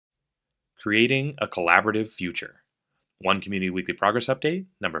Creating a Collaborative Future. One Community Weekly Progress Update,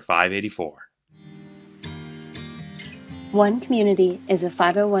 number 584. One Community is a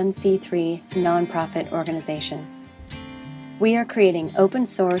 501c3 nonprofit organization. We are creating open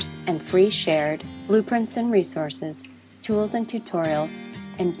source and free shared blueprints and resources, tools and tutorials,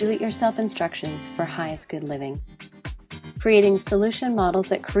 and do-it-yourself instructions for highest good living. Creating solution models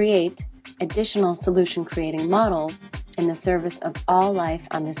that create additional solution creating models in the service of all life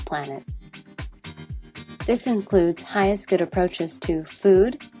on this planet. This includes highest good approaches to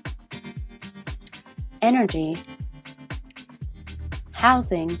food, energy,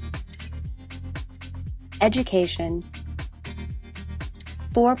 housing, education,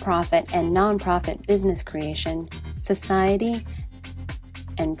 for-profit and non-profit business creation, society,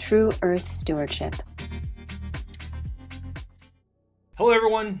 and true earth stewardship. Hello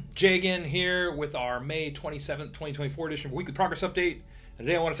everyone, Jay again here with our May 27th, 2024 edition of Weekly Progress Update. And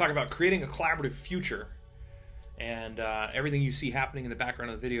today I want to talk about creating a collaborative future. And everything you see happening in the background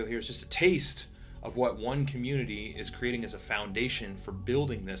of the video here is just a taste of what One Community is creating as a foundation for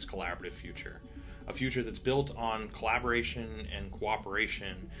building this collaborative future. A future that's built on collaboration and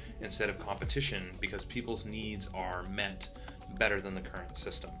cooperation instead of competition, because people's needs are met better than the current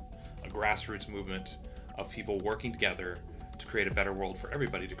system. A grassroots movement of people working together to create a better world for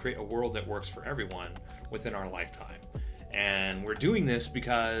everybody, to create a world that works for everyone within our lifetime. And we're doing this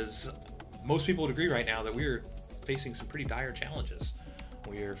because most people would agree right now that we're facing some pretty dire challenges.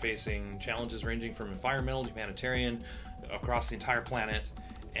 We are facing challenges ranging from environmental, humanitarian, across the entire planet,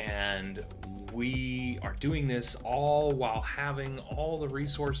 and we are doing this all while having all the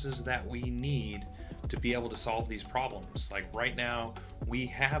resources that we need to be able to solve these problems. Like right now, we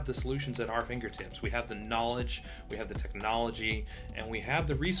have the solutions at our fingertips. We have the knowledge, we have the technology, and we have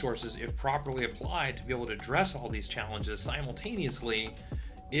the resources, if properly applied, to be able to address all these challenges simultaneously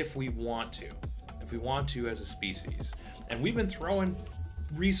if we want to. If we want to as a species. And we've been throwing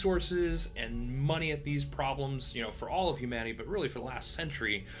resources and money at these problems, for all of humanity, but really for the last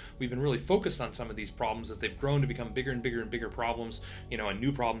century, we've been really focused on some of these problems as they've grown to become bigger and bigger and bigger problems, and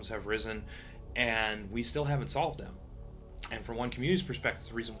new problems have risen, and we still haven't solved them. And from One Community's perspective,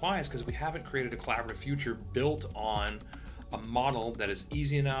 the reason why is because we haven't created a collaborative future built on a model that is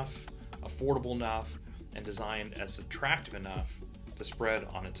easy enough, affordable enough, and designed as attractive enough to spread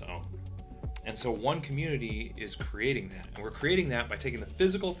on its own. And so One Community is creating that. And we're creating that by taking the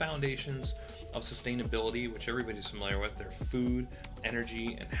physical foundations of sustainability, which everybody's familiar with, their food,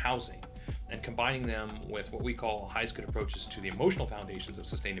 energy, and housing, and combining them with what we call highest good approaches to the emotional foundations of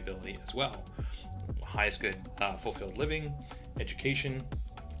sustainability as well. Highest good fulfilled living, education,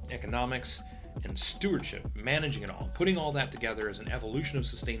 economics, and stewardship, managing it all, putting all that together as an evolution of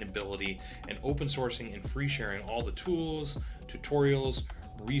sustainability, and open sourcing and free sharing all the tools, tutorials,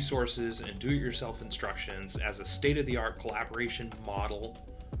 resources, and do-it-yourself instructions as a state-of-the-art collaboration model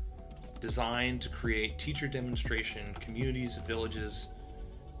designed to create teacher demonstration communities, villages,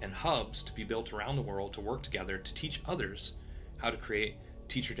 and hubs to be built around the world to work together to teach others how to create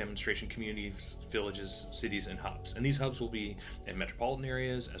teacher demonstration communities, villages, cities, and hubs. And these hubs will be in metropolitan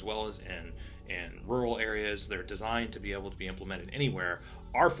areas as well as in rural areas. They're designed to be able to be implemented anywhere.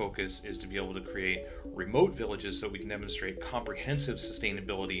 Our focus is to be able to create remote villages so we can demonstrate comprehensive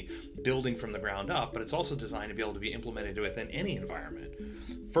sustainability, building from the ground up, but it's also designed to be able to be implemented within any environment.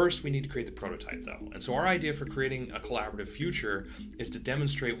 First, we need to create the prototype, though. And so our idea for creating a collaborative future is to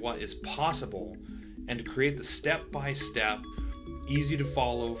demonstrate what is possible and to create the step-by-step, easy to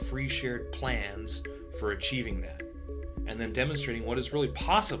follow, free shared plans for achieving that. And then demonstrating what is really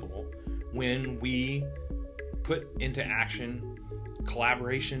possible when we put into action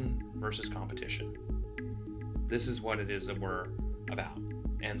collaboration versus competition. This is what it is that we're about.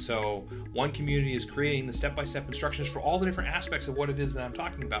 And so One Community is creating the step-by-step instructions for all the different aspects of what it is that I'm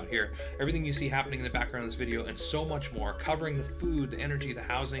talking about here. Everything you see happening in the background of this video and so much more, covering the food, the energy, the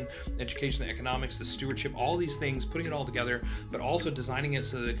housing, education, the economics, the stewardship, all these things, putting it all together, but also designing it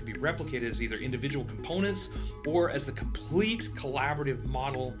so that it can be replicated as either individual components or as the complete collaborative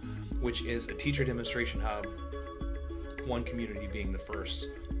model, which is a teacher demonstration hub, One Community being the first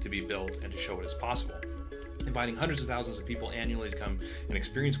to be built and to show it as possible. Inviting hundreds of thousands of people annually to come and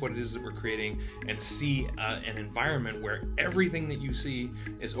experience what it is that we're creating and see an environment where everything that you see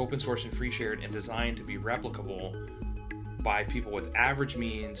is open source and free shared and designed to be replicable by people with average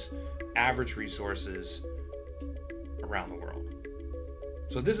means, average resources around the world.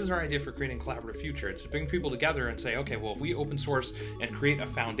 So this is our idea for creating a collaborative future. It's to bring people together and say, okay, well, if we open source and create a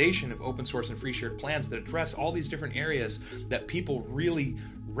foundation of open source and free shared plans that address all these different areas that people really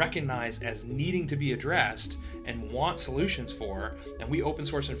recognize as needing to be addressed and want solutions for, and we open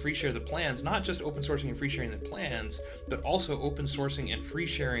source and free share the plans, not just open sourcing and free sharing the plans, but also open sourcing and free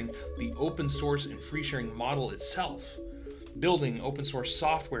sharing the open source and free sharing model itself. Building open source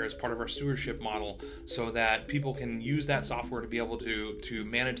software as part of our stewardship model so that people can use that software to be able to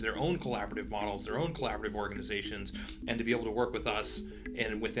manage their own collaborative models, their own collaborative organizations, and to be able to work with us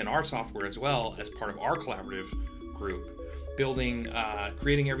and within our software as well as part of our collaborative group. Building,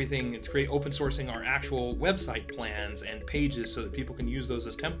 creating everything, open sourcing our actual website plans and pages so that people can use those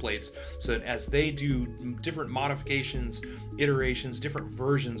as templates, so that as they do different modifications, iterations, different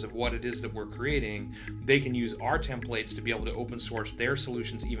versions of what it is that we're creating, they can use our templates to be able to open source their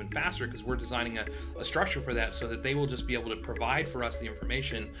solutions even faster, because we're designing a structure for that so that they will just be able to provide for us the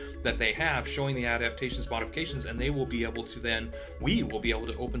information that they have, showing the adaptations, modifications, and they will be able to then, we will be able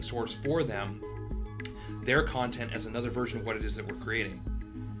to open source for them their content as another version of what it is that we're creating.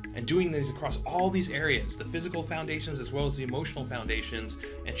 And doing these across all these areas, the physical foundations as well as the emotional foundations,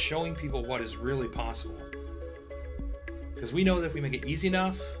 and showing people what is really possible. Because we know that if we make it easy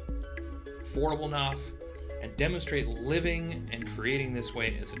enough, affordable enough, and demonstrate living and creating this way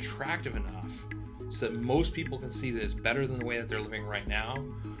is attractive enough so that most people can see that it's better than the way that they're living right now,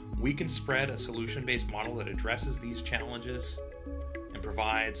 we can spread a solution-based model that addresses these challenges and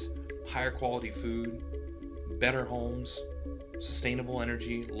provides higher quality food, better homes, sustainable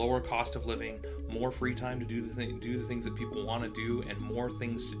energy, lower cost of living, more free time to do the things that people want to do, and more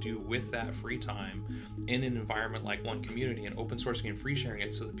things to do with that free time in an environment like One Community, and open sourcing and free sharing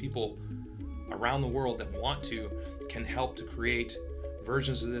it so that people around the world that want to can help to create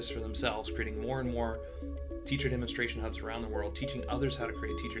versions of this for themselves, creating more and more teacher demonstration hubs around the world, teaching others how to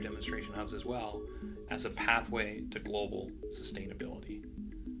create teacher demonstration hubs as well, as a pathway to global sustainability.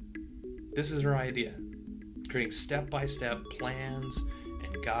 This is our idea. Creating step-by-step plans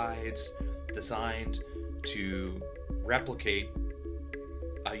and guides designed to replicate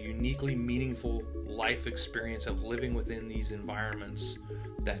a uniquely meaningful life experience of living within these environments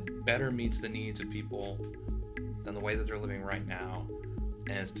that better meets the needs of people than the way that they're living right now,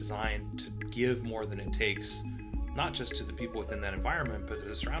 and it's designed to give more than it takes, not just to the people within that environment, but to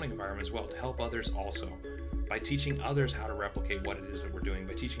the surrounding environment as well, to help others also, by teaching others how to replicate what it is that we're doing,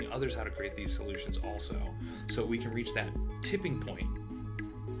 by teaching others how to create these solutions also, so we can reach that tipping point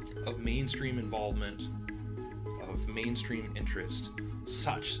of mainstream involvement, of mainstream interest,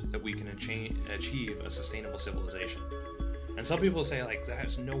 such that we can achieve a sustainable civilization. And some people say, like,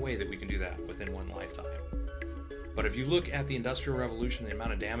 there's no way that we can do that within one lifetime. But if you look at the Industrial Revolution, the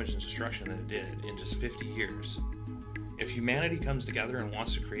amount of damage and destruction that it did in just 50 years, if humanity comes together and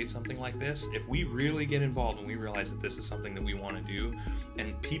wants to create something like this, if we really get involved and we realize that this is something that we want to do,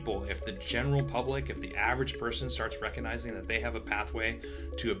 and people, if the general public, if the average person starts recognizing that they have a pathway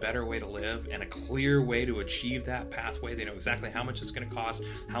to a better way to live and a clear way to achieve that pathway, they know exactly how much it's going to cost,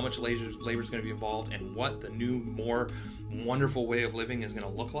 how much labor is going to be involved, and what the new, more wonderful way of living is going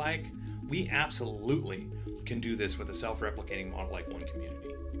to look like, we absolutely can do this with a self-replicating model like One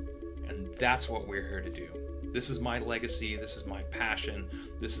Community. And that's what we're here to do. This is my legacy, this is my passion,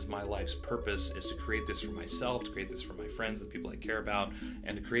 this is my life's purpose, is to create this for myself, to create this for my friends, the people I care about,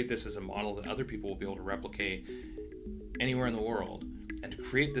 and to create this as a model that other people will be able to replicate anywhere in the world, and to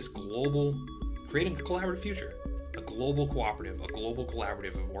create this global, creating a collaborative future, a global cooperative, a global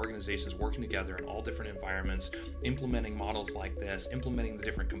collaborative of organizations working together in all different environments, implementing models like this, implementing the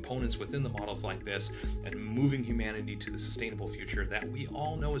different components within the models like this, and moving humanity to the sustainable future that we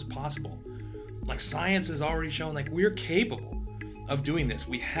all know is possible. Like, science has already shown, like, we're capable of doing this.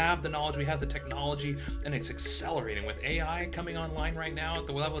 We have the knowledge, we have the technology, and it's accelerating. With AI coming online right now at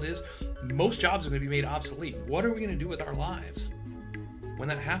the level it is, most jobs are going to be made obsolete. What are we going to do with our lives when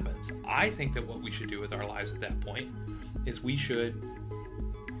that happens? I think that what we should do with our lives at that point is we should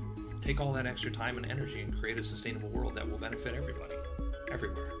take all that extra time and energy and create a sustainable world that will benefit everybody,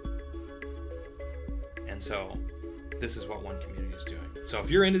 everywhere. And so this is what One Community is doing. So if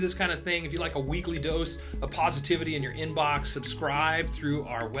you're into this kind of thing, if you like a weekly dose of positivity in your inbox, subscribe through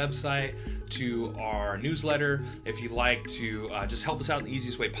our website to our newsletter. If you'd like to just help us out in the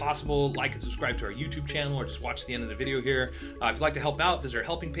easiest way possible, like and subscribe to our YouTube channel, or just watch the end of the video here. If you'd like to help out, visit our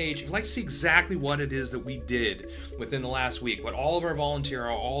helping page. If you'd like to see exactly what it is that we did within the last week, what all of our volunteer,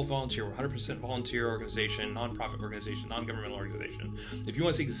 we're 100% volunteer organization, nonprofit organization, non-governmental organization. If you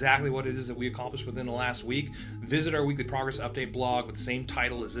want to see exactly what it is that we accomplished within the last week, visit our weekly progress update blog with the same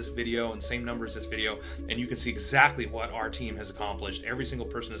title as this video and same number as this video, and you can see exactly what our team has accomplished. Every single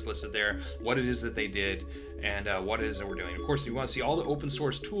person is listed there, what it is that they did, and what it is that we're doing. Of course, if you want to see all the open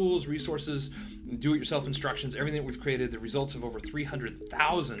source tools, resources, do-it-yourself instructions, everything that we've created, the results of over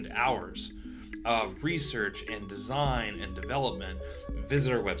 300,000 hours of research and design and development,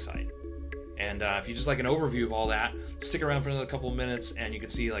 visit our website. And if you just like an overview of all that, stick around for another couple of minutes and you can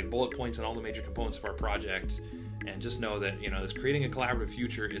see like bullet points on all the major components of our project. And just know that, this creating a collaborative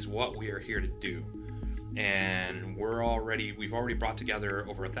future is what we are here to do. And we've already brought together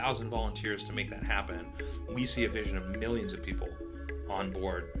over 1,000 volunteers to make that happen. We see a vision of millions of people on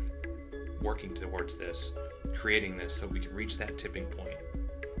board working towards this, creating this so we can reach that tipping point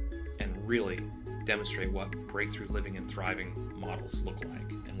and really demonstrate what breakthrough living and thriving models look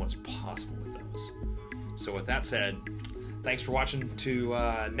like and what's possible with those. So with that said, thanks for watching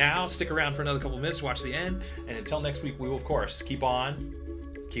to now. Stick around for another couple of minutes to watch the end. And until next week, we will, of course, keep on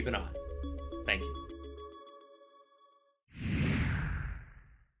keeping on. Thank you.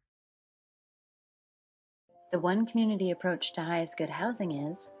 The one community approach to highest good housing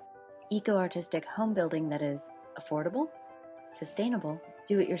is eco-artistic home building that is affordable, sustainable,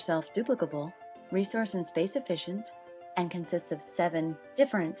 do-it-yourself duplicable, resource and space efficient, and consists of 7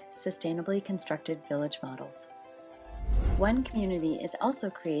 different sustainably constructed village models. One Community is also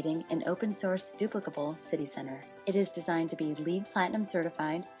creating an open source duplicable city center. It is designed to be LEED Platinum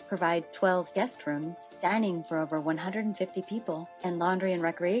certified, provide 12 guest rooms, dining for over 150 people, and laundry and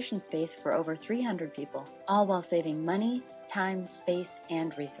recreation space for over 300 people, all while saving money, time, space,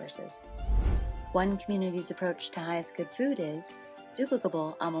 and resources. One Community's approach to highest good food is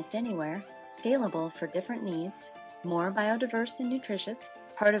duplicable almost anywhere, scalable for different needs, more biodiverse and nutritious,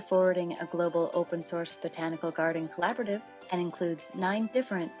 part of forwarding a global open source botanical garden collaborative, and includes 9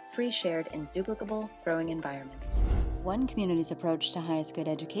 different free, shared, and duplicable growing environments. One Community's approach to highest good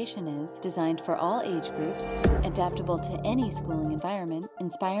education is designed for all age groups, adaptable to any schooling environment,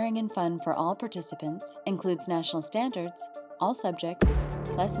 inspiring and fun for all participants, includes national standards, all subjects,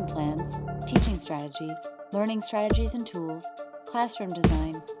 lesson plans, teaching strategies, learning strategies and tools, classroom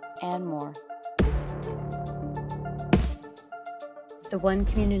design, and more. The One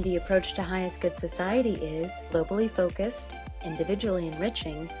Community approach to highest good society is globally focused, individually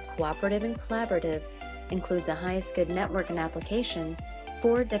enriching, cooperative and collaborative, includes a highest good network and application,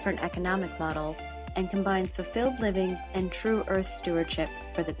 4 different economic models, and combines fulfilled living and true earth stewardship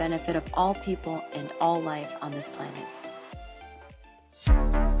for the benefit of all people and all life on this planet.